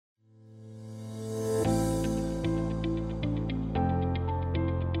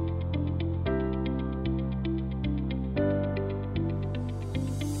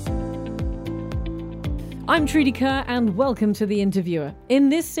I'm Trudy Kerr and welcome to The Interviewer. In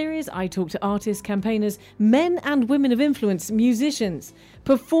this series, I talk to artists, campaigners, men and women of influence, musicians,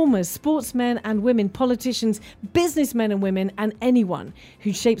 performers, sportsmen and women, politicians, businessmen and women, and anyone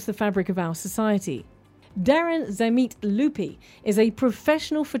who shapes the fabric of our society. Darrin Zammit Lupi is a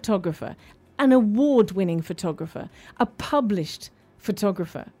professional photographer, an award-winning photographer, a published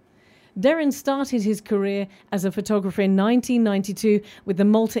photographer. Darrin started his career as a photographer in 1992 with the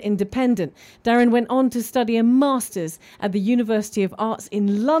Malta Independent. Darrin went on to study a master's at the University of Arts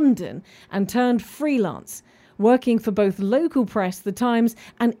in London and turned freelance, working for both local press, The Times,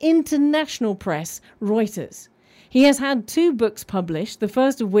 and international press, Reuters. He has had 2 books published, the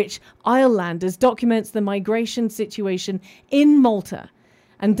first of which, Islanders, documents the migration situation in Malta.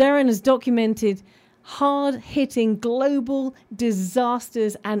 And Darrin has documented hard-hitting global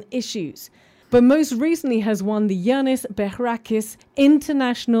disasters and issues, but most recently has won the Yanis Behrakis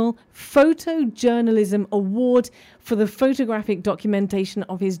International Photojournalism Award for the photographic documentation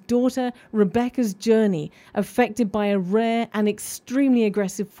of his daughter Rebecca's journey, affected by a rare and extremely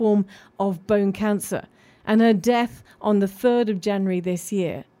aggressive form of bone cancer, and her death on the 3rd of January this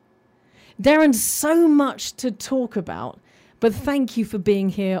year. Darrin, so much to talk about, but thank you for being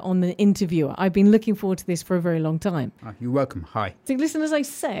here on The Interviewer. I've been looking forward to this for a very long time. You're welcome. Hi. So listen, as I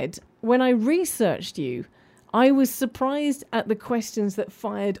said, when I researched you, I was surprised at the questions that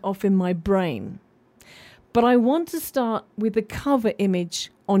fired off in my brain. But I want to start with the cover image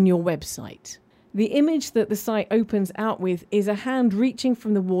on your website. The image that the site opens out with is a hand reaching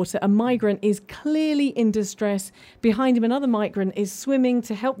from the water. A migrant is clearly in distress. Behind him, another migrant is swimming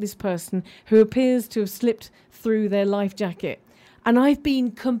to help this person who appears to have slipped through their life jacket. And I've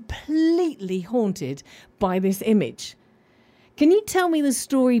been completely haunted by this image. Can you tell me the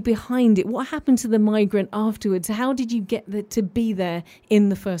story behind it? What happened to the migrant afterwards? How did you get to be there in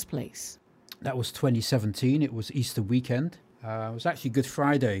the first place? That was 2017. It was Easter weekend. It was actually Good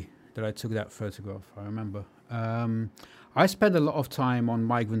Friday that I took that photograph, I remember. I spent a lot of time on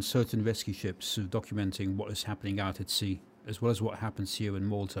migrant search and rescue ships documenting what is happening out at sea, as well as what happens here in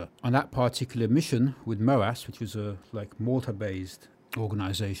Malta. On that particular mission with MOAS, which was a Malta-based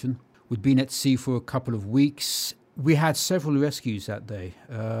organization, we'd been at sea for a couple of weeks. We had several rescues that day.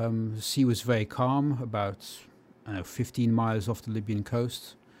 The sea was very calm, about 15 miles off the Libyan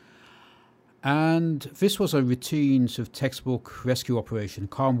coast. And this was a routine sort of textbook rescue operation.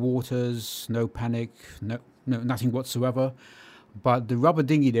 Calm waters, no panic, no nothing whatsoever. But the rubber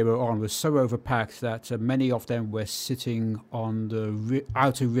dinghy they were on was so overpacked that many of them were sitting on the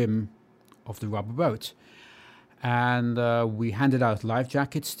outer rim of the rubber boat. And we handed out life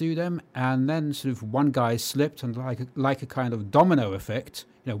jackets to them. And then sort of one guy slipped, and like a kind of domino effect,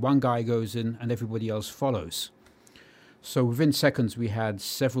 one guy goes in and everybody else follows. So within seconds, we had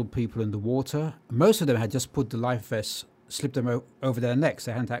several people in the water. Most of them had just put the life vests, slipped them over their necks.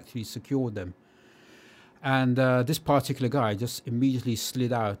 They hadn't actually secured them. And this particular guy just immediately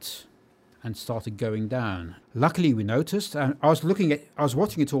slid out and started going down. Luckily, we noticed. And I was watching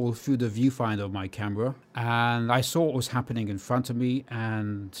it all through the viewfinder of my camera, and I saw what was happening in front of me.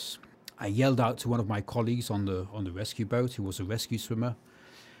 And I yelled out to one of my colleagues on the rescue boat, who was a rescue swimmer,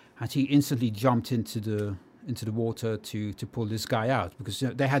 and he instantly jumped into the water to pull this guy out, because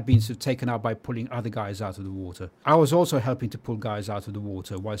they had been sort of taken out by pulling other guys out of the water. I was also helping to pull guys out of the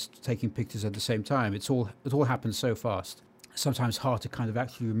water whilst taking pictures at the same time. It all happened so fast. Sometimes hard to kind of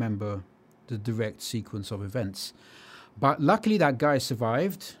actually remember the direct sequence of events. But luckily that guy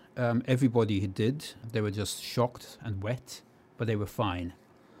survived. Everybody did. They were just shocked and wet, but they were fine.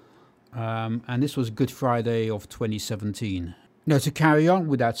 And this was Good Friday of 2017. Now, to carry on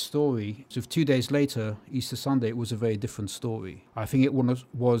with that story, so 2 days later, Easter Sunday, it was a very different story. I think it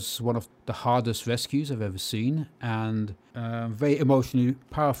was one of the hardest rescues I've ever seen, and very emotionally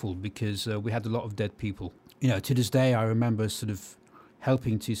powerful, because we had a lot of dead people. To this day, I remember sort of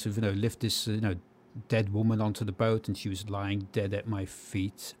helping to lift this dead woman onto the boat, and she was lying dead at my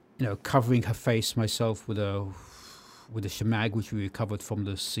feet. Covering her face myself with a shemag, which we recovered from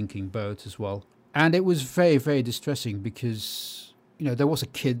the sinking boat as well. And it was very, very distressing, because, there was a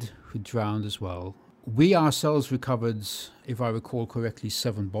kid who drowned as well. We ourselves recovered, if I recall correctly,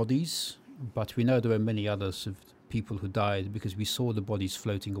 7 bodies, but we know there were many others of people who died because we saw the bodies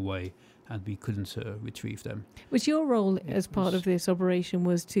floating away and we couldn't retrieve them. Was your role as part of this operation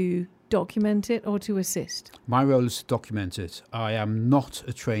was to document it or to assist? My role is to document it. I am not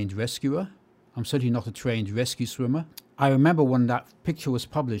a trained rescuer. I'm certainly not a trained rescue swimmer. I remember when that picture was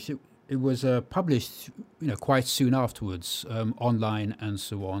published, it was published, quite soon afterwards, online and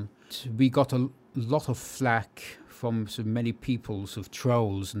so on. We got a lot of flack from so many people, sort of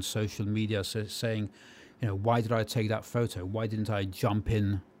trolls and social media, saying, why did I take that photo? Why didn't I jump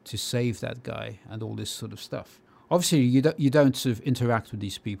in to save that guy? And all this sort of stuff. Obviously, you don't sort of interact with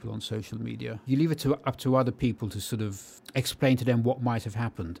these people on social media. You leave it up to other people to sort of explain to them what might have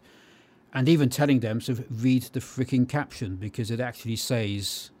happened. And even telling them to read the freaking caption, because it actually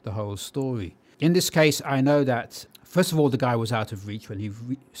says the whole story. In this case, I know that, first of all, the guy was out of reach when he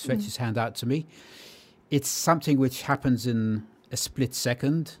stretched his hand out to me. It's something which happens in a split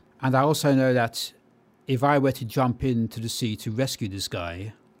second. And I also know that if I were to jump into the sea to rescue this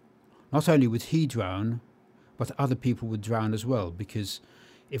guy, not only would he drown, but other people would drown as well. Because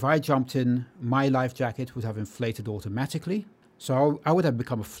if I jumped in, my life jacket would have inflated automatically. So I would have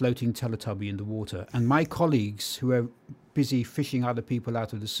become a floating Teletubby in the water. And my colleagues who were busy fishing other people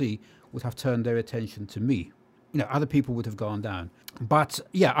out of the sea would have turned their attention to me. Other people would have gone down. But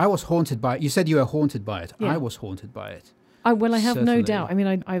yeah, I was haunted by it. You said you were haunted by it. Yeah. I was haunted by it. I have certainly. No doubt. I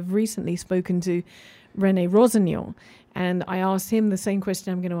mean, I've recently spoken to René Rossignol, and I asked him the same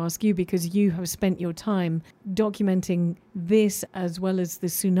question I'm going to ask you, because you have spent your time documenting this, as well as the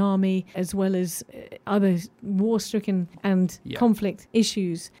tsunami, as well as other war-stricken and conflict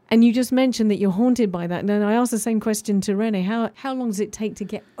issues. And you just mentioned that you're haunted by that. And then I asked the same question to René. How long does it take to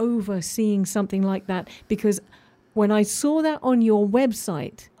get over seeing something like that? Because when I saw that on your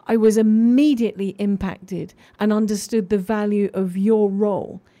website, I was immediately impacted and understood the value of your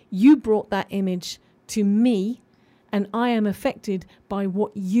role. You brought that image to me, and I am affected by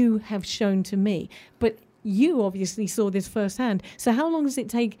what you have shown to me. But you obviously saw this firsthand. So how long does it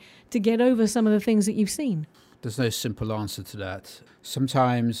take to get over some of the things that you've seen? There's no simple answer to that.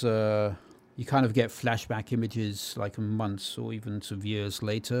 Sometimes you kind of get flashback images like months or even sort of years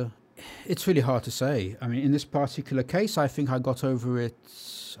later. It's really hard to say. I mean, in this particular case, I think I got over it.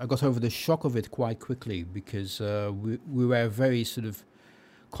 I got over the shock of it quite quickly, because we were a very sort of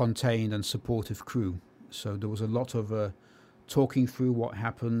contained and supportive crew. So there was a lot of talking through what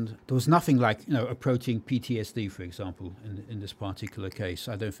happened. There was nothing like, approaching PTSD, for example, in this particular case.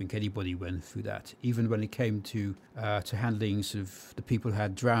 I don't think anybody went through that. Even when it came to handling sort of the people who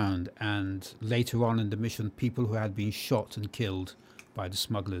had drowned, and later on in the mission, people who had been shot and killed by the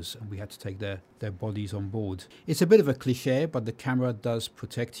smugglers, and we had to take their bodies on board. It's a bit of a cliche, but the camera does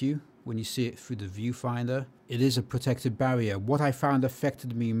protect you when you see it through the viewfinder. It is a protective barrier. What I found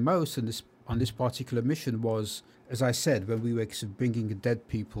affected me most on this particular mission was, as I said, when we were bringing the dead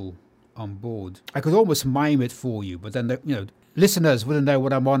people on board. I could almost mime it for you, but then listeners wouldn't know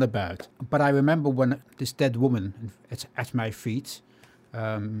what I'm on about. But I remember when this dead woman at my feet,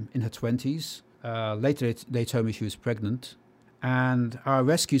 in her 20s, later they told me she was pregnant. And our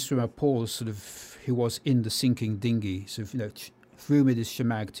rescue swimmer, Paul, who was in the sinking dinghy, threw me this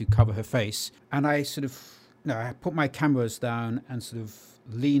shemag to cover her face. And I I put my cameras down and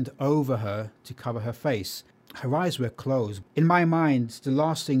leaned over her to cover her face. Her eyes were closed. In my mind, the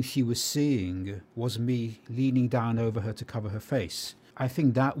last thing she was seeing was me leaning down over her to cover her face. I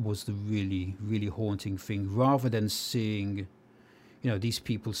think that was the really, really haunting thing, rather than seeing, these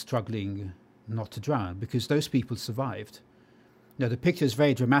people struggling not to drown, because those people survived. The picture is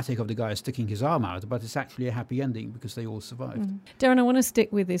very dramatic of the guy sticking his arm out, but it's actually a happy ending because they all survived. Darrin, I want to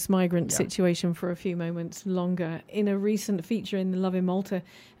stick with this migrant situation for a few moments longer. In a recent feature in the Love in Malta,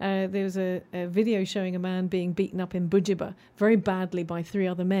 there was a video showing a man being beaten up in Bujiba very badly by 3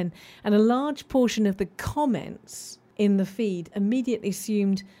 other men. And a large portion of the comments in the feed immediately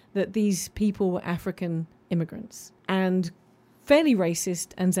assumed that these people were African immigrants, and fairly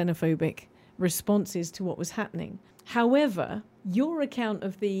racist and xenophobic responses to what was happening. However, your account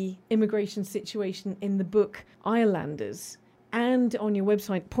of the immigration situation in the book Islanders and on your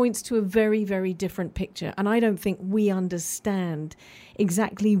website points to a very, very different picture. And I don't think we understand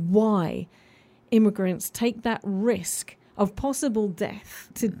exactly why immigrants take that risk of possible death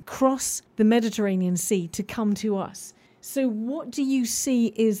to cross the Mediterranean Sea to come to us. So what do you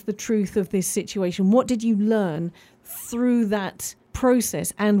see is the truth of this situation? What did you learn through that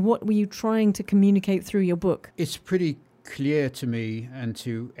process, and what were you trying to communicate through your book? It's pretty clear to me and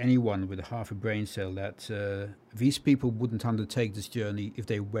to anyone with half a brain cell that these people wouldn't undertake this journey if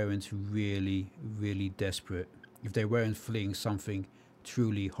they weren't really, really desperate, if they weren't fleeing something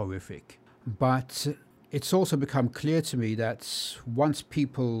truly horrific. But it's also become clear to me that once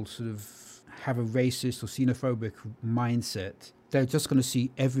people have a racist or xenophobic mindset, they're just going to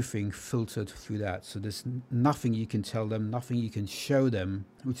see everything filtered through that. So there's nothing you can tell them, nothing you can show them,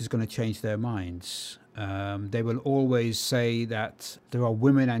 which is going to change their minds. They will always say that there are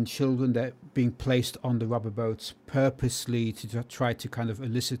women and children that are being placed on the rubber boats purposely to try to kind of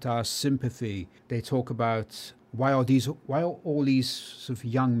elicit our sympathy. They talk about why are all these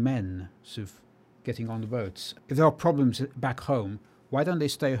young men getting on the boats. If there are problems back home, why don't they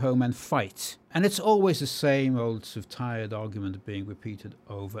stay home and fight? And it's always the same old sort of tired argument being repeated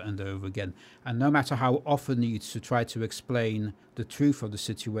over and over again. And no matter how often you to try to explain the truth of the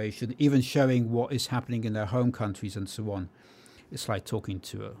situation, even showing what is happening in their home countries and so on, it's like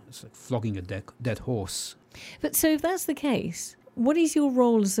it's like flogging a dead horse. But so if that's the case, what is your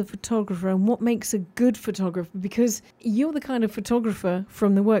role as a photographer and what makes a good photographer? Because you're the kind of photographer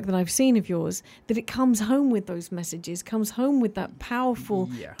from the work that I've seen of yours that it comes home with those messages, comes home with that powerful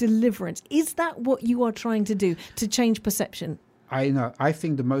deliverance. Is that what you are trying to do to change perception? I know. I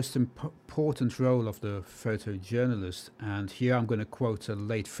think the most important role of the photojournalist, and here I'm going to quote a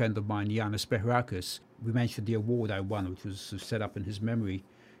late friend of mine, Yanis Beharakis. We mentioned the award I won, which was set up in his memory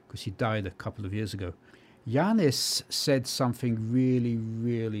because he died a couple of years ago. Yanis said something really,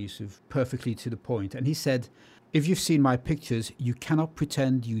 really sort of perfectly to the point. And he said, if you've seen my pictures, you cannot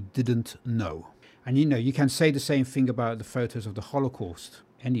pretend you didn't know. And you can say the same thing about the photos of the Holocaust,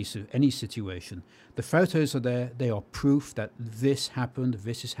 any situation. The photos are there, they are proof that this happened,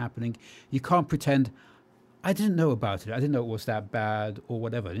 this is happening. You can't pretend, I didn't know about it, I didn't know it was that bad or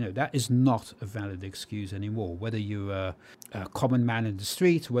whatever. That is not a valid excuse anymore. Whether you're a common man in the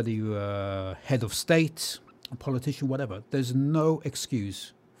street, whether you're a head of state, a politician, whatever, there's no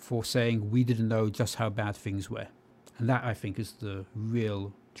excuse for saying we didn't know just how bad things were. And that, I think, is the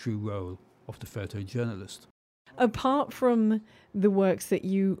real, true role of the photojournalist. Apart from the works that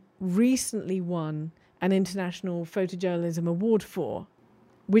you recently won an International Photojournalism Award for,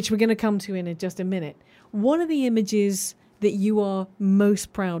 which we're going to come to in just a minute, what are the images that you are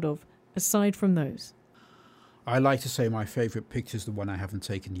most proud of, aside from those? I like to say my favourite picture is the one I haven't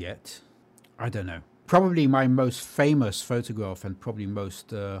taken yet. I don't know. Probably my most famous photograph and probably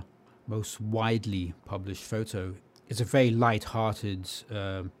most widely published photo is a very light-hearted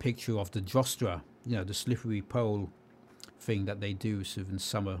picture of the Jostra, the slippery pole thing that they do sort of in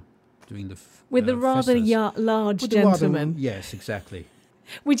summer during the with the rather large gentleman. Yes, exactly.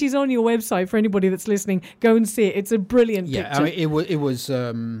 Which is on your website for anybody that's listening. Go and see it. It's a brilliant picture. Yeah, I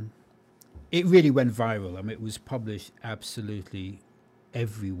mean, it really went viral. I mean, it was published absolutely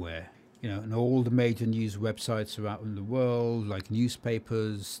everywhere. And all the major news websites around the world, like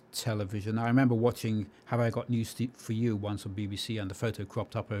newspapers, television. I remember watching Have I Got News for You once on BBC, and the photo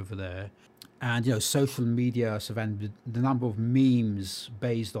cropped up over there. And, social media, and the number of memes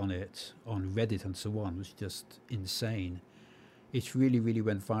based on it, on Reddit and so on, was just insane. It really, really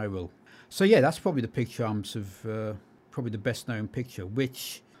went viral. So, yeah, that's probably the picture I'm probably the best known picture,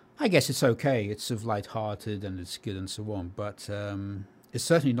 which I guess it's okay. It's sort of lighthearted and it's good and so on. But it's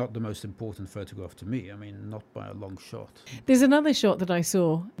certainly not the most important photograph to me. I mean, not by a long shot. There's another shot that I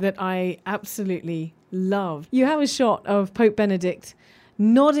saw that I absolutely love. You have a shot of Pope Benedict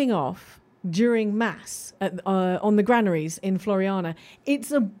nodding off during Mass on the granaries in Floriana.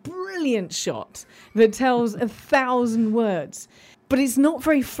 It's a brilliant shot that tells 1,000 words, but it's not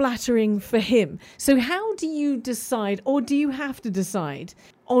very flattering for him. So how do you decide, or do you have to decide,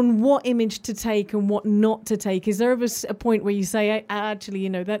 on what image to take and what not to take? Is there ever a point where you say, actually,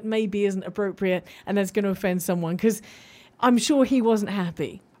 that maybe isn't appropriate and that's going to offend someone? Because I'm sure he wasn't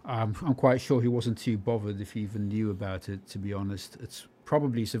happy. I'm quite sure he wasn't too bothered if he even knew about it, to be honest. It's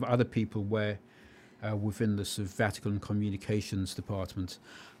probably sort of other people were within the sort of Vatican Communications Department.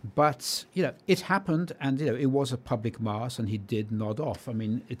 But, it happened, and, it was a public mass, and he did nod off. I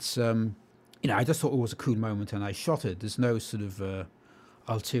mean, it's, I just thought it was a cool moment, and I shot it. There's no sort of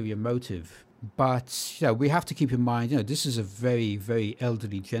ulterior motive. But, we have to keep in mind, this is a very, very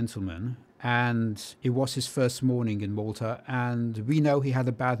elderly gentleman, and it was his first morning in Malta, and we know he had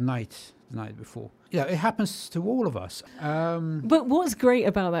a bad night the night before. It happens to all of us. But what's great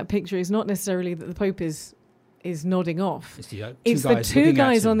about that picture is not necessarily that the Pope is nodding off. It's the two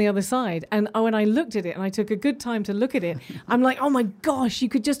guys on the other side. And when I looked at it, and I took a good time to look at it, I'm like, oh my gosh, you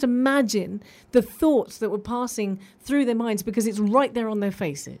could just imagine the thoughts that were passing through their minds because it's right there on their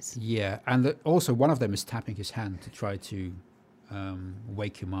faces. Yeah, and also one of them is tapping his hand to try to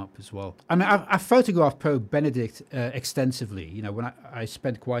wake him up as well. I mean, I photographed Pope Benedict extensively. When I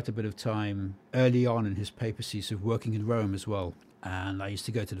spent quite a bit of time early on in his papacy, sort of working in Rome as well. And I used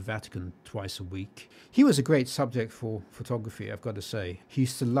to go to the Vatican twice a week. He was a great subject for photography, I've got to say. He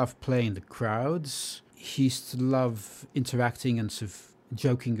used to love playing the crowds. He used to love interacting and sort of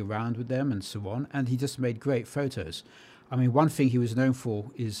joking around with them and so on. And he just made great photos. I mean, one thing he was known for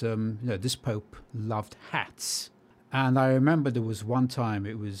is, this Pope loved hats. And I remember there was one time,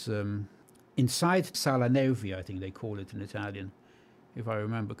 it was inside Sala Nervi, I think they call it in Italian, if I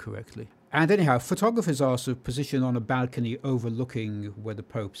remember correctly. And anyhow, photographers are sort of positioned on a balcony overlooking where the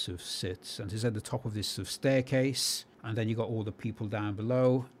Pope sort of sits, and he's at the top of this sort of staircase, and then you got all the people down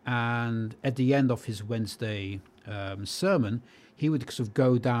below. And at the end of his Wednesday sermon, he would sort of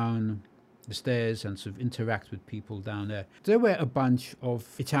go down the stairs and sort of interact with people down there. There were a bunch of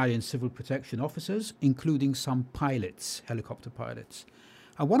Italian civil protection officers, including some pilots, helicopter pilots.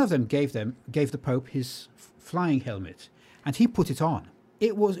 And one of them gave the Pope his flying helmet, and he put it on.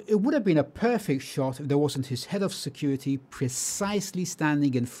 It would have been a perfect shot if there wasn't his head of security precisely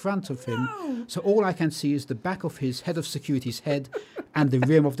standing in front of him. No. So all I can see is the back of his head of security's head and the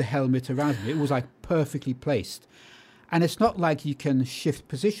rim of the helmet around him. It was like perfectly placed. And it's not like you can shift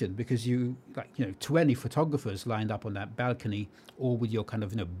position, because 20 photographers lined up on that balcony, all with your kind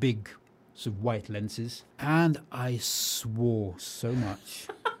of, big sort of white lenses. And I swore so much.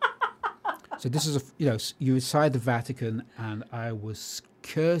 So this is, you're inside the Vatican, and I was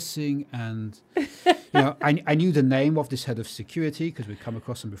cursing, and, I knew the name of this head of security because we'd come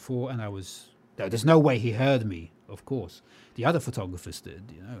across him before, and there's no way he heard me, of course. The other photographers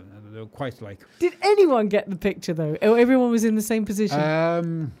did, they were quite like... Did anyone get the picture, though? Or everyone was in the same position?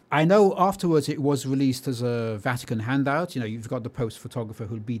 I know afterwards it was released as a Vatican handout. You've got the Pope's photographer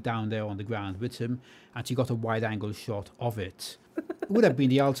who'll be down there on the ground with him, and you got a wide-angle shot of it. It would have been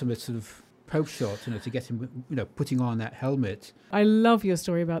the ultimate sort of Pope shot, to get him, putting on that helmet. I love your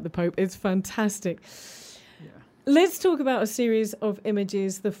story about the Pope. It's fantastic. Let's talk about a series of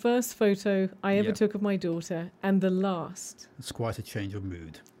images. The first photo I ever took of my daughter, and the last. It's quite a change of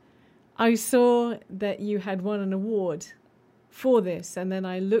mood. I saw that you had won an award for this, and then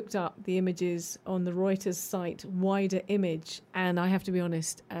I looked up the images on the Reuters site, Wider Image, and I have to be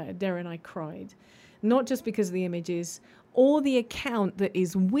honest, Darrin, I cried. Not just because of the images or the account that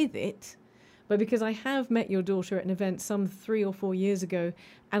is with it, but because I have met your daughter at an event some 3 or 4 years ago,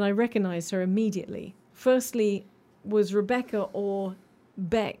 and I recognized her immediately. Firstly, was Rebecca or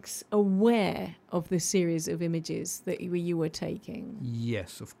Bex aware of this series of images that you were taking?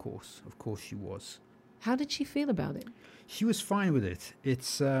 Yes, of course. Of course she was. How did she feel about it? She was fine with it.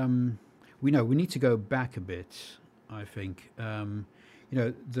 It's, we need to go back a bit, I think.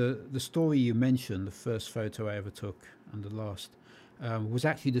 The story you mentioned, the first photo I ever took and the last, was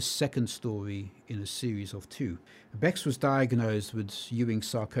actually the second story in a series of 2. Bex was diagnosed with Ewing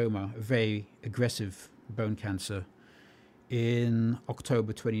sarcoma, a very aggressive bone cancer, in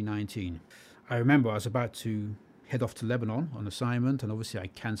October 2019. I remember I was about to head off to Lebanon on assignment, and obviously I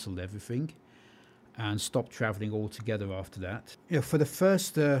cancelled everything and stopped travelling altogether after that. For the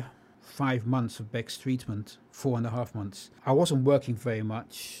first 5 months of Beck's treatment, 4.5 months, I wasn't working very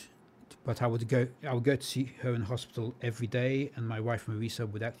much, but I would go to see her in hospital every day, and my wife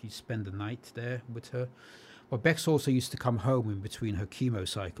Marisa would actually spend the night there with her. But Bex also used to come home in between her chemo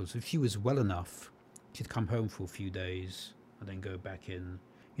cycles. If she was well enough, she'd come home for a few days and then go back in.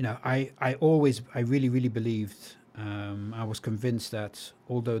 I really, really believed, I was convinced that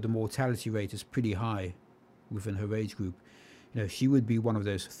although the mortality rate is pretty high within her age group, she would be one of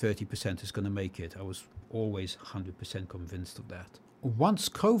those 30% who's going to make it. I was always 100% convinced of that. Once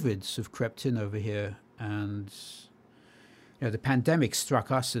COVID sort of crept in over here, and the pandemic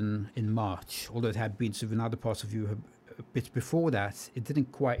struck us in March, although it had been sort of in other parts of Europe a bit before that, it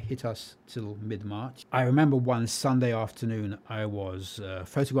didn't quite hit us till mid-March. I remember one Sunday afternoon I was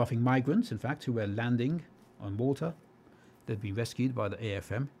photographing migrants, in fact, who were landing on Malta. They'd been rescued by the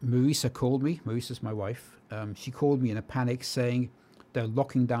AFM. Marisa called me. Marisa's my wife. She called me in a panic saying, they're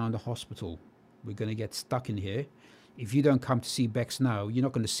locking down the hospital. We're going to get stuck in here. If you don't come to see Bex now, you're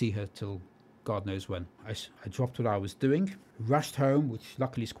not going to see her till God knows when. I dropped what I was doing, rushed home, which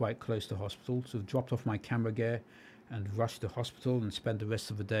luckily is quite close to hospital, so dropped off my camera gear and rushed to hospital and spent the rest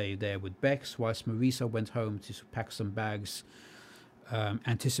of the day there with Bex, whilst Marisa went home to pack some bags,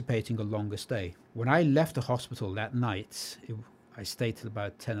 anticipating a longer stay. When I left the hospital that night, I stayed till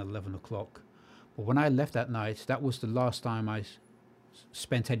about 10, 11 o'clock. But when I left that night, that was the last time I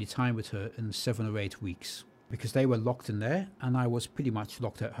spent any time with her in 7 or 8 weeks, because they were locked in there and I was pretty much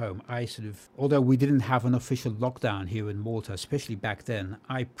locked at home. Although we didn't have an official lockdown here in Malta, especially back then,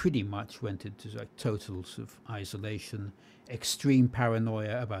 I pretty much went into total sort of isolation, extreme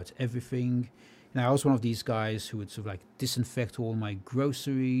paranoia about everything. I was one of these guys who would sort of disinfect all my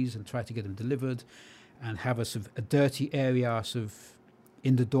groceries and try to get them delivered, and have a sort of a dirty area sort of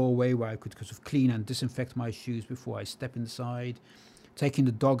in the doorway where I could sort of clean and disinfect my shoes before I step inside. Taking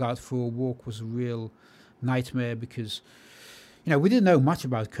the dog out for a walk was a real nightmare, because we didn't know much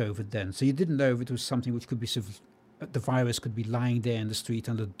about COVID then, so you didn't know if it was something which could be sort of, the virus could be lying there in the street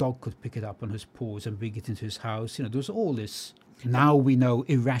and the dog could pick it up on his paws and bring it into his house. There was all this Now we know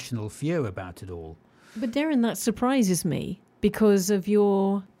irrational fear about it all. But Darrin, that surprises me because of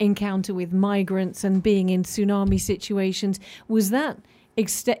your encounter with migrants and being in tsunami situations. Was that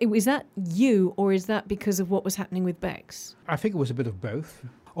you, or is that because of what was happening with Bex? I think it was a bit of both.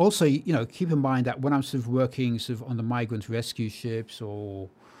 Also, keep in mind that when I'm sort of working on the migrant rescue ships or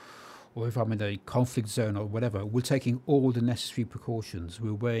if I'm in a conflict zone or whatever, we're taking all the necessary precautions.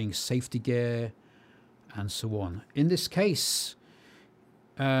 We're wearing safety gear and so on. In this case,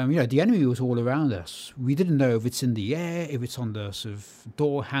 the enemy was all around us. We didn't know if it's in the air, if it's on the sort of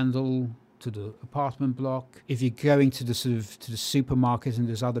door handle to the apartment block. If you're going to the supermarket and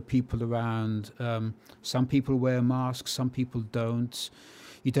there's other people around, some people wear masks, some people don't.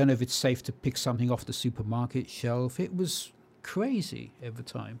 You don't know if it's safe to pick something off the supermarket shelf. It was crazy every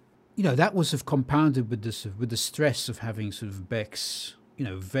time. That was sort of compounded with the stress of having sort of Bex,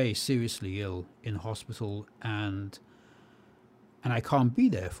 very seriously ill in hospital, and I can't be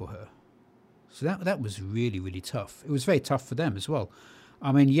there for her. So that was really, really tough. It was very tough for them as well.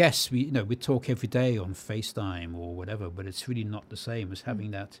 I mean, yes, we talk every day on FaceTime or whatever, but it's really not the same as having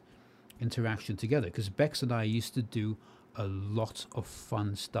that interaction together. Because Bex and I used to do a lot of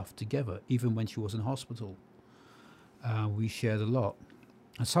fun stuff together, even when she was in hospital. We shared a lot.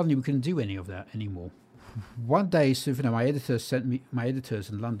 And suddenly we couldn't do any of that anymore. One day, my editors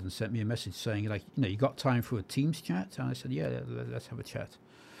in London sent me a message saying, you got time for a Teams chat? And I said, yeah, let's have a chat.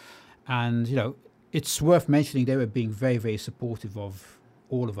 And, it's worth mentioning they were being very, very supportive of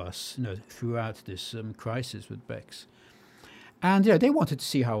all of us, throughout this crisis with Bex. And, they wanted to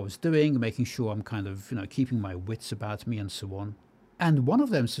see how I was doing, making sure I'm kind of, keeping my wits about me and so on. And one of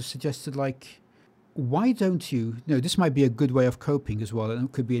them suggested, why don't you, this might be a good way of coping as well, and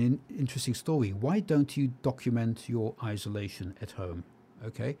it could be an interesting story. Why don't you document your isolation at home?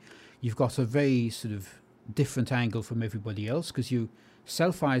 Okay. You've got a very sort of different angle from everybody else because you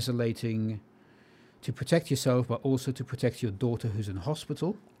self-isolating to protect yourself, but also to protect your daughter who's in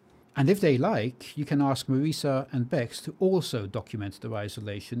hospital. And if they like, you can ask Marisa and Bex to also document their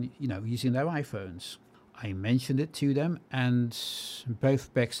isolation, using their iPhones. I mentioned it to them, and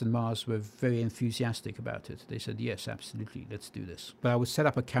both Bex and Mars were very enthusiastic about it. They said, yes, absolutely, let's do this. But I would set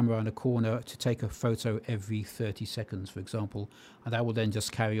up a camera in a corner to take a photo every 30 seconds, for example, and I will then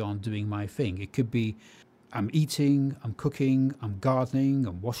just carry on doing my thing. It could be I'm eating, I'm cooking, I'm gardening,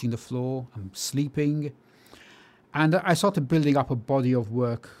 I'm washing the floor, I'm sleeping. And I started building up a body of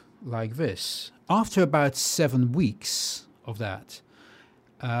work like this. After about 7 weeks of that,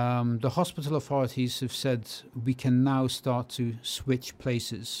 the hospital authorities have said we can now start to switch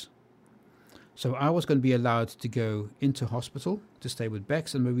places. So I was going to be allowed to go into hospital to stay with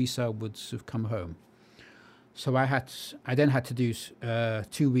Bex, and Marisa would sort of come home. So I then had to do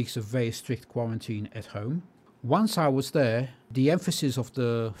 2 weeks of very strict quarantine at home. Once I was there, the emphasis of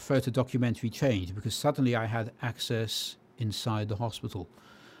the photo documentary changed because suddenly I had access inside the hospital.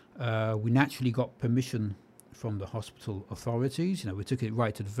 We naturally got permission from the hospital authorities. We took it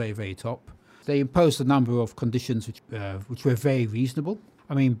right to the very, very top. They imposed a number of conditions which were very reasonable.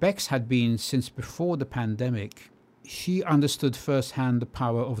 I mean, Bex had been, since before the pandemic, she understood firsthand the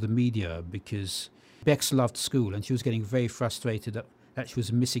power of the media because Bex loved school and she was getting very frustrated that she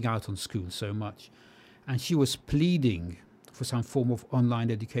was missing out on school so much. And she was pleading for some form of online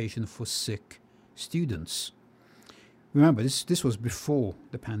education for sick students. Remember, this was before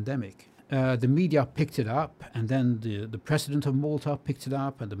the pandemic. The media picked it up, and then the president of Malta picked it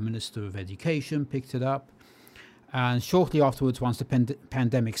up, and the minister of education picked it up. And shortly afterwards, once the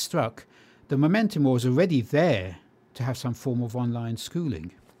pandemic struck, the momentum was already there to have some form of online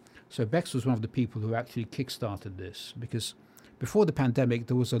schooling. So Bex was one of the people who actually kickstarted this, because before the pandemic,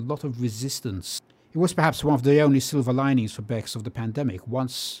 there was a lot of resistance. It was perhaps one of the only silver linings for Bex of the pandemic.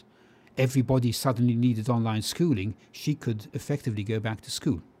 Once everybody suddenly needed online schooling, she could effectively go back to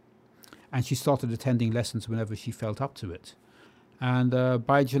school. And she started attending lessons whenever she felt up to it. And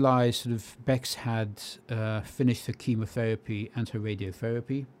by July, Bex had finished her chemotherapy and her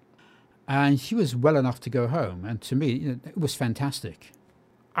radiotherapy. And she was well enough to go home. And to me, it was fantastic.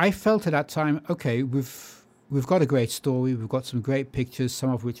 I felt at that time, okay, we've got a great story. We've got some great pictures,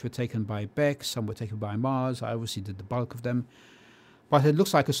 some of which were taken by Bex, some were taken by Mars. I obviously did the bulk of them. But it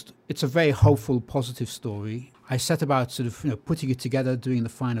looks like it's a very hopeful, positive story. I set about putting it together, doing the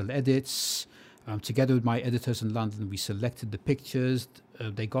final edits. Together with my editors in London, we selected the pictures.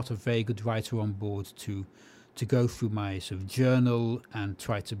 They got a very good writer on board to go through my journal and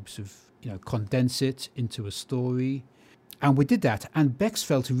try to condense it into a story. And we did that. And Bex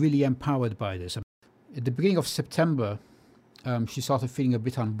felt really empowered by this. At the beginning of September, she started feeling a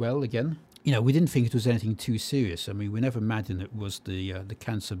bit unwell again. we didn't think it was anything too serious. I mean, we never imagined it was the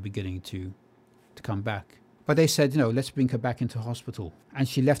cancer beginning to come back. But they said, let's bring her back into hospital. And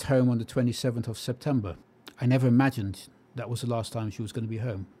she left home on the 27th of September. I never imagined that was the last time she was going to be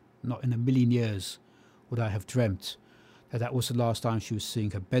home. Not in a million years would I have dreamt that was the last time she was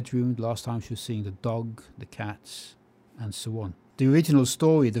seeing her bedroom, the last time she was seeing the dog, the cats, and so on. The original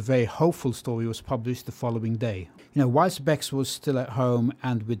story, the very hopeful story, was published the following day. Whilst Bex was still at home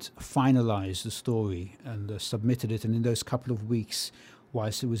and would finalise the story and submitted it, and in those couple of weeks,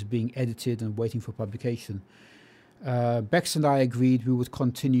 whilst it was being edited and waiting for publication, Bex and I agreed we would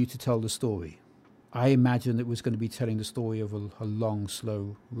continue to tell the story. I imagined it was going to be telling the story of a long,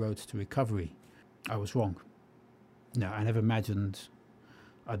 slow road to recovery. I was wrong. No, I never imagined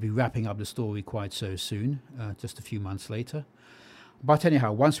I'd be wrapping up the story quite so soon, just a few months later. But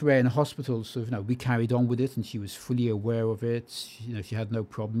anyhow, once we were in hospital, so we carried on with it, and she was fully aware of it. She had no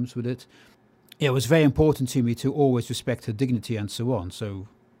problems with it. It was very important to me to always respect her dignity and so on. So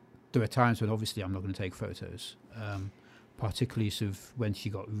there were times when obviously I'm not going to take photos, particularly sort of when she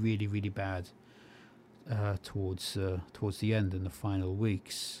got really, really bad towards the end in the final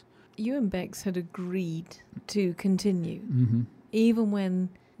weeks. You and Bex had agreed to continue, Mm-hmm. even when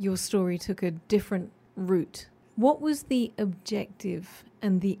your story took a different route. What was the objective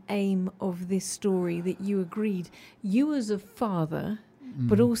and the aim of this story that you agreed? You as a father,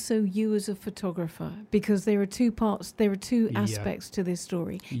 but also you as a photographer, because there are two parts, there are two aspects to this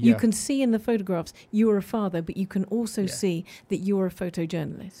story. You can see in the photographs you are a father, but you can also see that you're a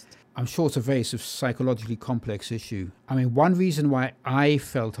photojournalist. I'm sure it's a very sort of psychologically complex issue. I mean, one reason why I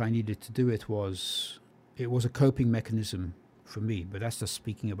felt I needed to do it was a coping mechanism for me, but that's just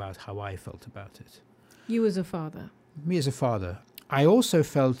speaking about how I felt about it. You as a father. Me as a father. I also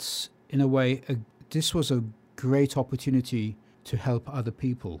felt, in a way, this was a great opportunity to help other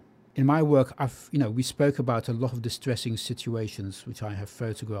people. In my work, we spoke about a lot of distressing situations which I have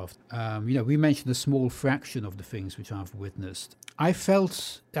photographed. We mentioned a small fraction of the things which I've witnessed. I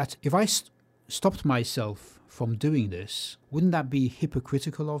felt that if I stopped myself from doing this, wouldn't that be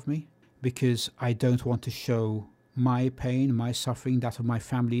hypocritical of me? Because I don't want to show my pain, my suffering, that of my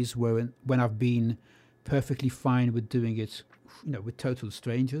families, when I've been perfectly fine with doing it, with total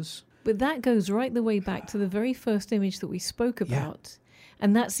strangers. But that goes right the way back to the very first image that we spoke about.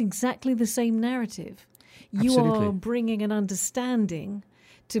 And that's exactly the same narrative. You Absolutely. are bringing an understanding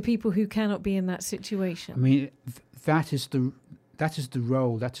to people who cannot be in that situation. I mean, that is the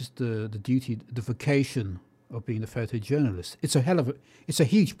role, that is the duty, the vocation of being a photojournalist. It's a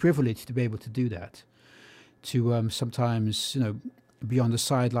huge privilege to be able to do that. To sometimes, be on the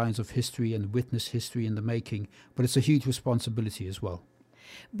sidelines of history and witness history in the making, but it's a huge responsibility as well.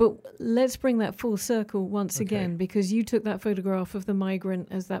 But let's bring that full circle once again, because you took that photograph of the migrant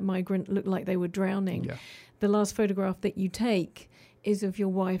as that migrant looked like they were drowning. Yeah. The last photograph that you take is of your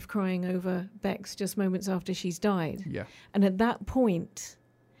wife crying over Bex just moments after she's died. Yeah. And at that point,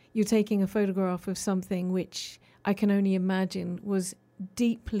 you're taking a photograph of something which I can only imagine was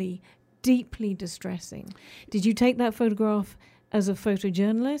deeply, deeply distressing. Did you take that photograph as a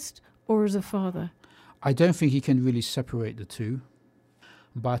photojournalist or as a father? I don't think you can really separate the two.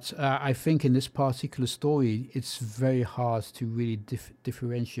 But I think in this particular story, it's very hard to really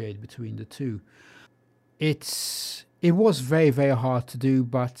differentiate between the two. It was very, very hard to do,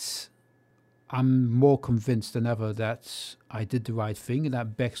 but I'm more convinced than ever that I did the right thing and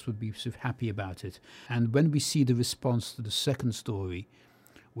that Bex would be sort of happy about it. And when we see the response to the second story,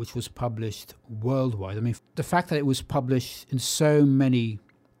 which was published worldwide, I mean, the fact that it was published in so many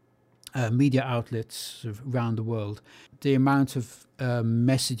media outlets sort of around the world, the amount of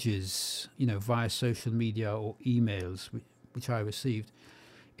messages, via social media or emails which I received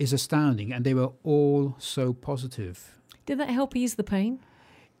is astounding, and they were all so positive. Did that help ease the pain?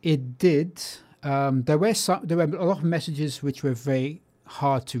 It did. There were a lot of messages which were very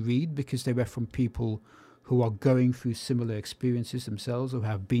hard to read because they were from people who are going through similar experiences themselves or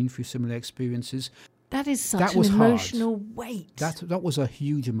have been through similar experiences. That is such an emotional weight. That was a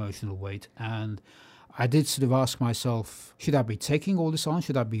huge emotional weight. And I did sort of ask myself, should I be taking all this on?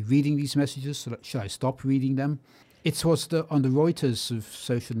 Should I be reading these messages? Should I stop reading them? It was on the Reuters of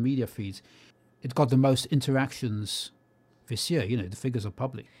social media feeds. It got the most interactions this year. The figures are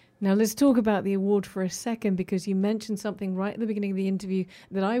public. Now let's talk about the award for a second, because you mentioned something right at the beginning of the interview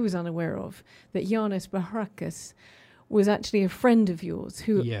that I was unaware of, that Yanis Barrakas was actually a friend of yours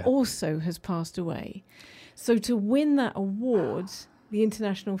who also has passed away. So to win that award, the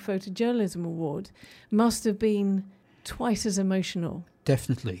International Photojournalism Award, must have been twice as emotional.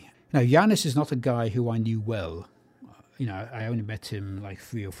 Definitely. Now, Yanis is not a guy who I knew well. I only met him like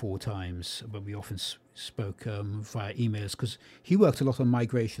 3 or 4 times, but we often spoke via emails because he worked a lot on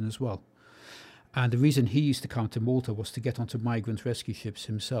migration as well. And the reason he used to come to Malta was to get onto migrant rescue ships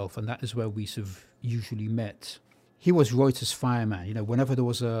himself, and that is where we sort of usually met. He was Reuters fireman. Whenever there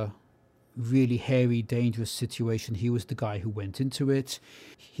was a really hairy, dangerous situation, he was the guy who went into it.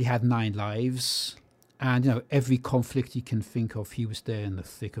 He had 9 lives. And, every conflict you can think of, he was there in the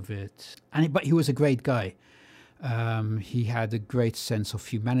thick of it. But he was a great guy. He had a great sense of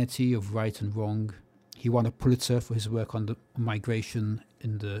humanity, of right and wrong. He won a Pulitzer for his work on the migration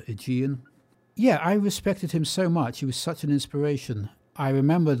in the Aegean. Yeah, I respected him so much. He was such an inspiration. I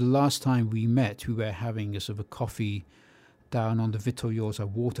remember the last time we met, we were having a sort of a coffee down on the Vittoriosa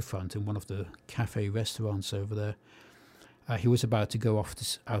waterfront in one of the cafe restaurants over there. He was about to go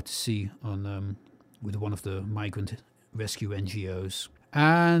out to sea on with one of the migrant rescue NGOs.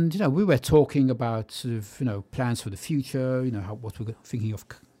 And, we were talking about sort of, plans for the future, what we were thinking of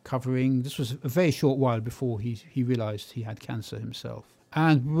covering. This was a very short while before he realized he had cancer himself.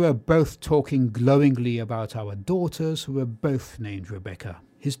 And we were both talking glowingly about our daughters, who were both named Rebecca.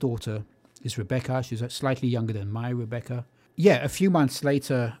 His daughter is Rebecca. She's slightly younger than my Rebecca. Yeah, a few months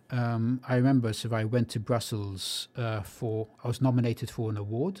later, I remember, I went to Brussels I was nominated for an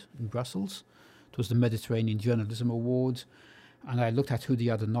award in Brussels. It was the Mediterranean Journalism Award. And I looked at who the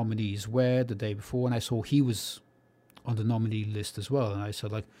other nominees were the day before, and I saw he was on the nominee list as well. And I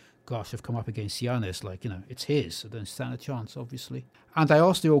said, gosh, I've come up against Giannis. It's his. I don't stand a chance, obviously. And I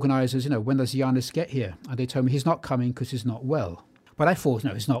asked the organisers, when does Giannis get here? And they told me he's not coming because he's not well. But I thought,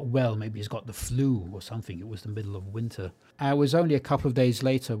 he's not well. Maybe he's got the flu or something. It was the middle of winter. It was only a couple of days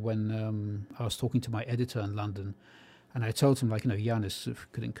later when I was talking to my editor in London. And I told him, Giannis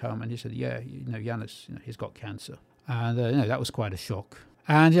couldn't come. And he said, yeah, Giannis, he's got cancer. And, that was quite a shock.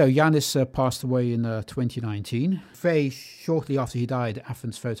 And, Giannis passed away in 2019. Very shortly after he died,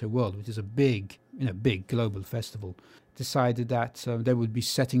 Athens Photo World, which is a big global festival, decided that they would be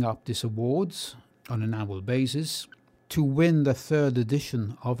setting up this awards on an annual basis. To win the 3rd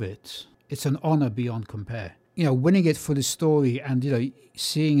edition of it, it's an honor beyond compare. Winning it for the story and,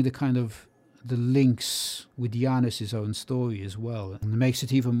 seeing the kind of the links with Giannis' own story as well. And it makes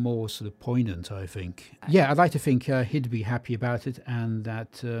it even more sort of poignant, I think. Yeah, I'd like to think he'd be happy about it, and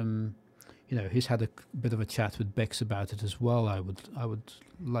that, he's had a bit of a chat with Bex about it as well, I would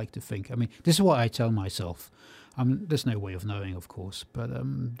like to think. I mean, this is what I tell myself. There's no way of knowing, of course, but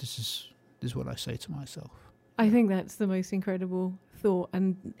this is what I say to myself. I think that's the most incredible thought,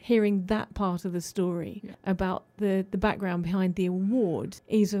 and hearing that part of the story about the background behind the award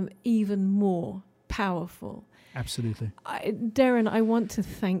is even more powerful. Absolutely. Darrin, I want to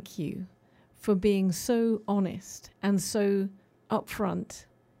thank you for being so honest and so upfront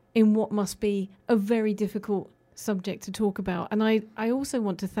in what must be a very difficult subject to talk about. And I also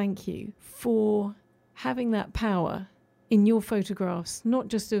want to thank you for having that power in your photographs, not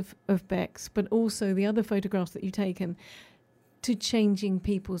just of Bex, but also the other photographs that you've taken, to changing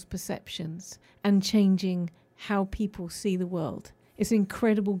people's perceptions and changing how people see the world. It's an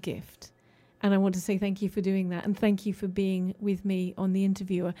incredible gift. And I want to say thank you for doing that, and thank you for being with me on The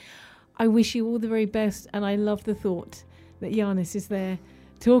Interviewer. I wish you all the very best, and I love the thought that Giannis is there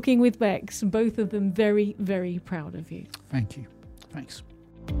talking with Bex, both of them very, very proud of you. Thank you. Thanks.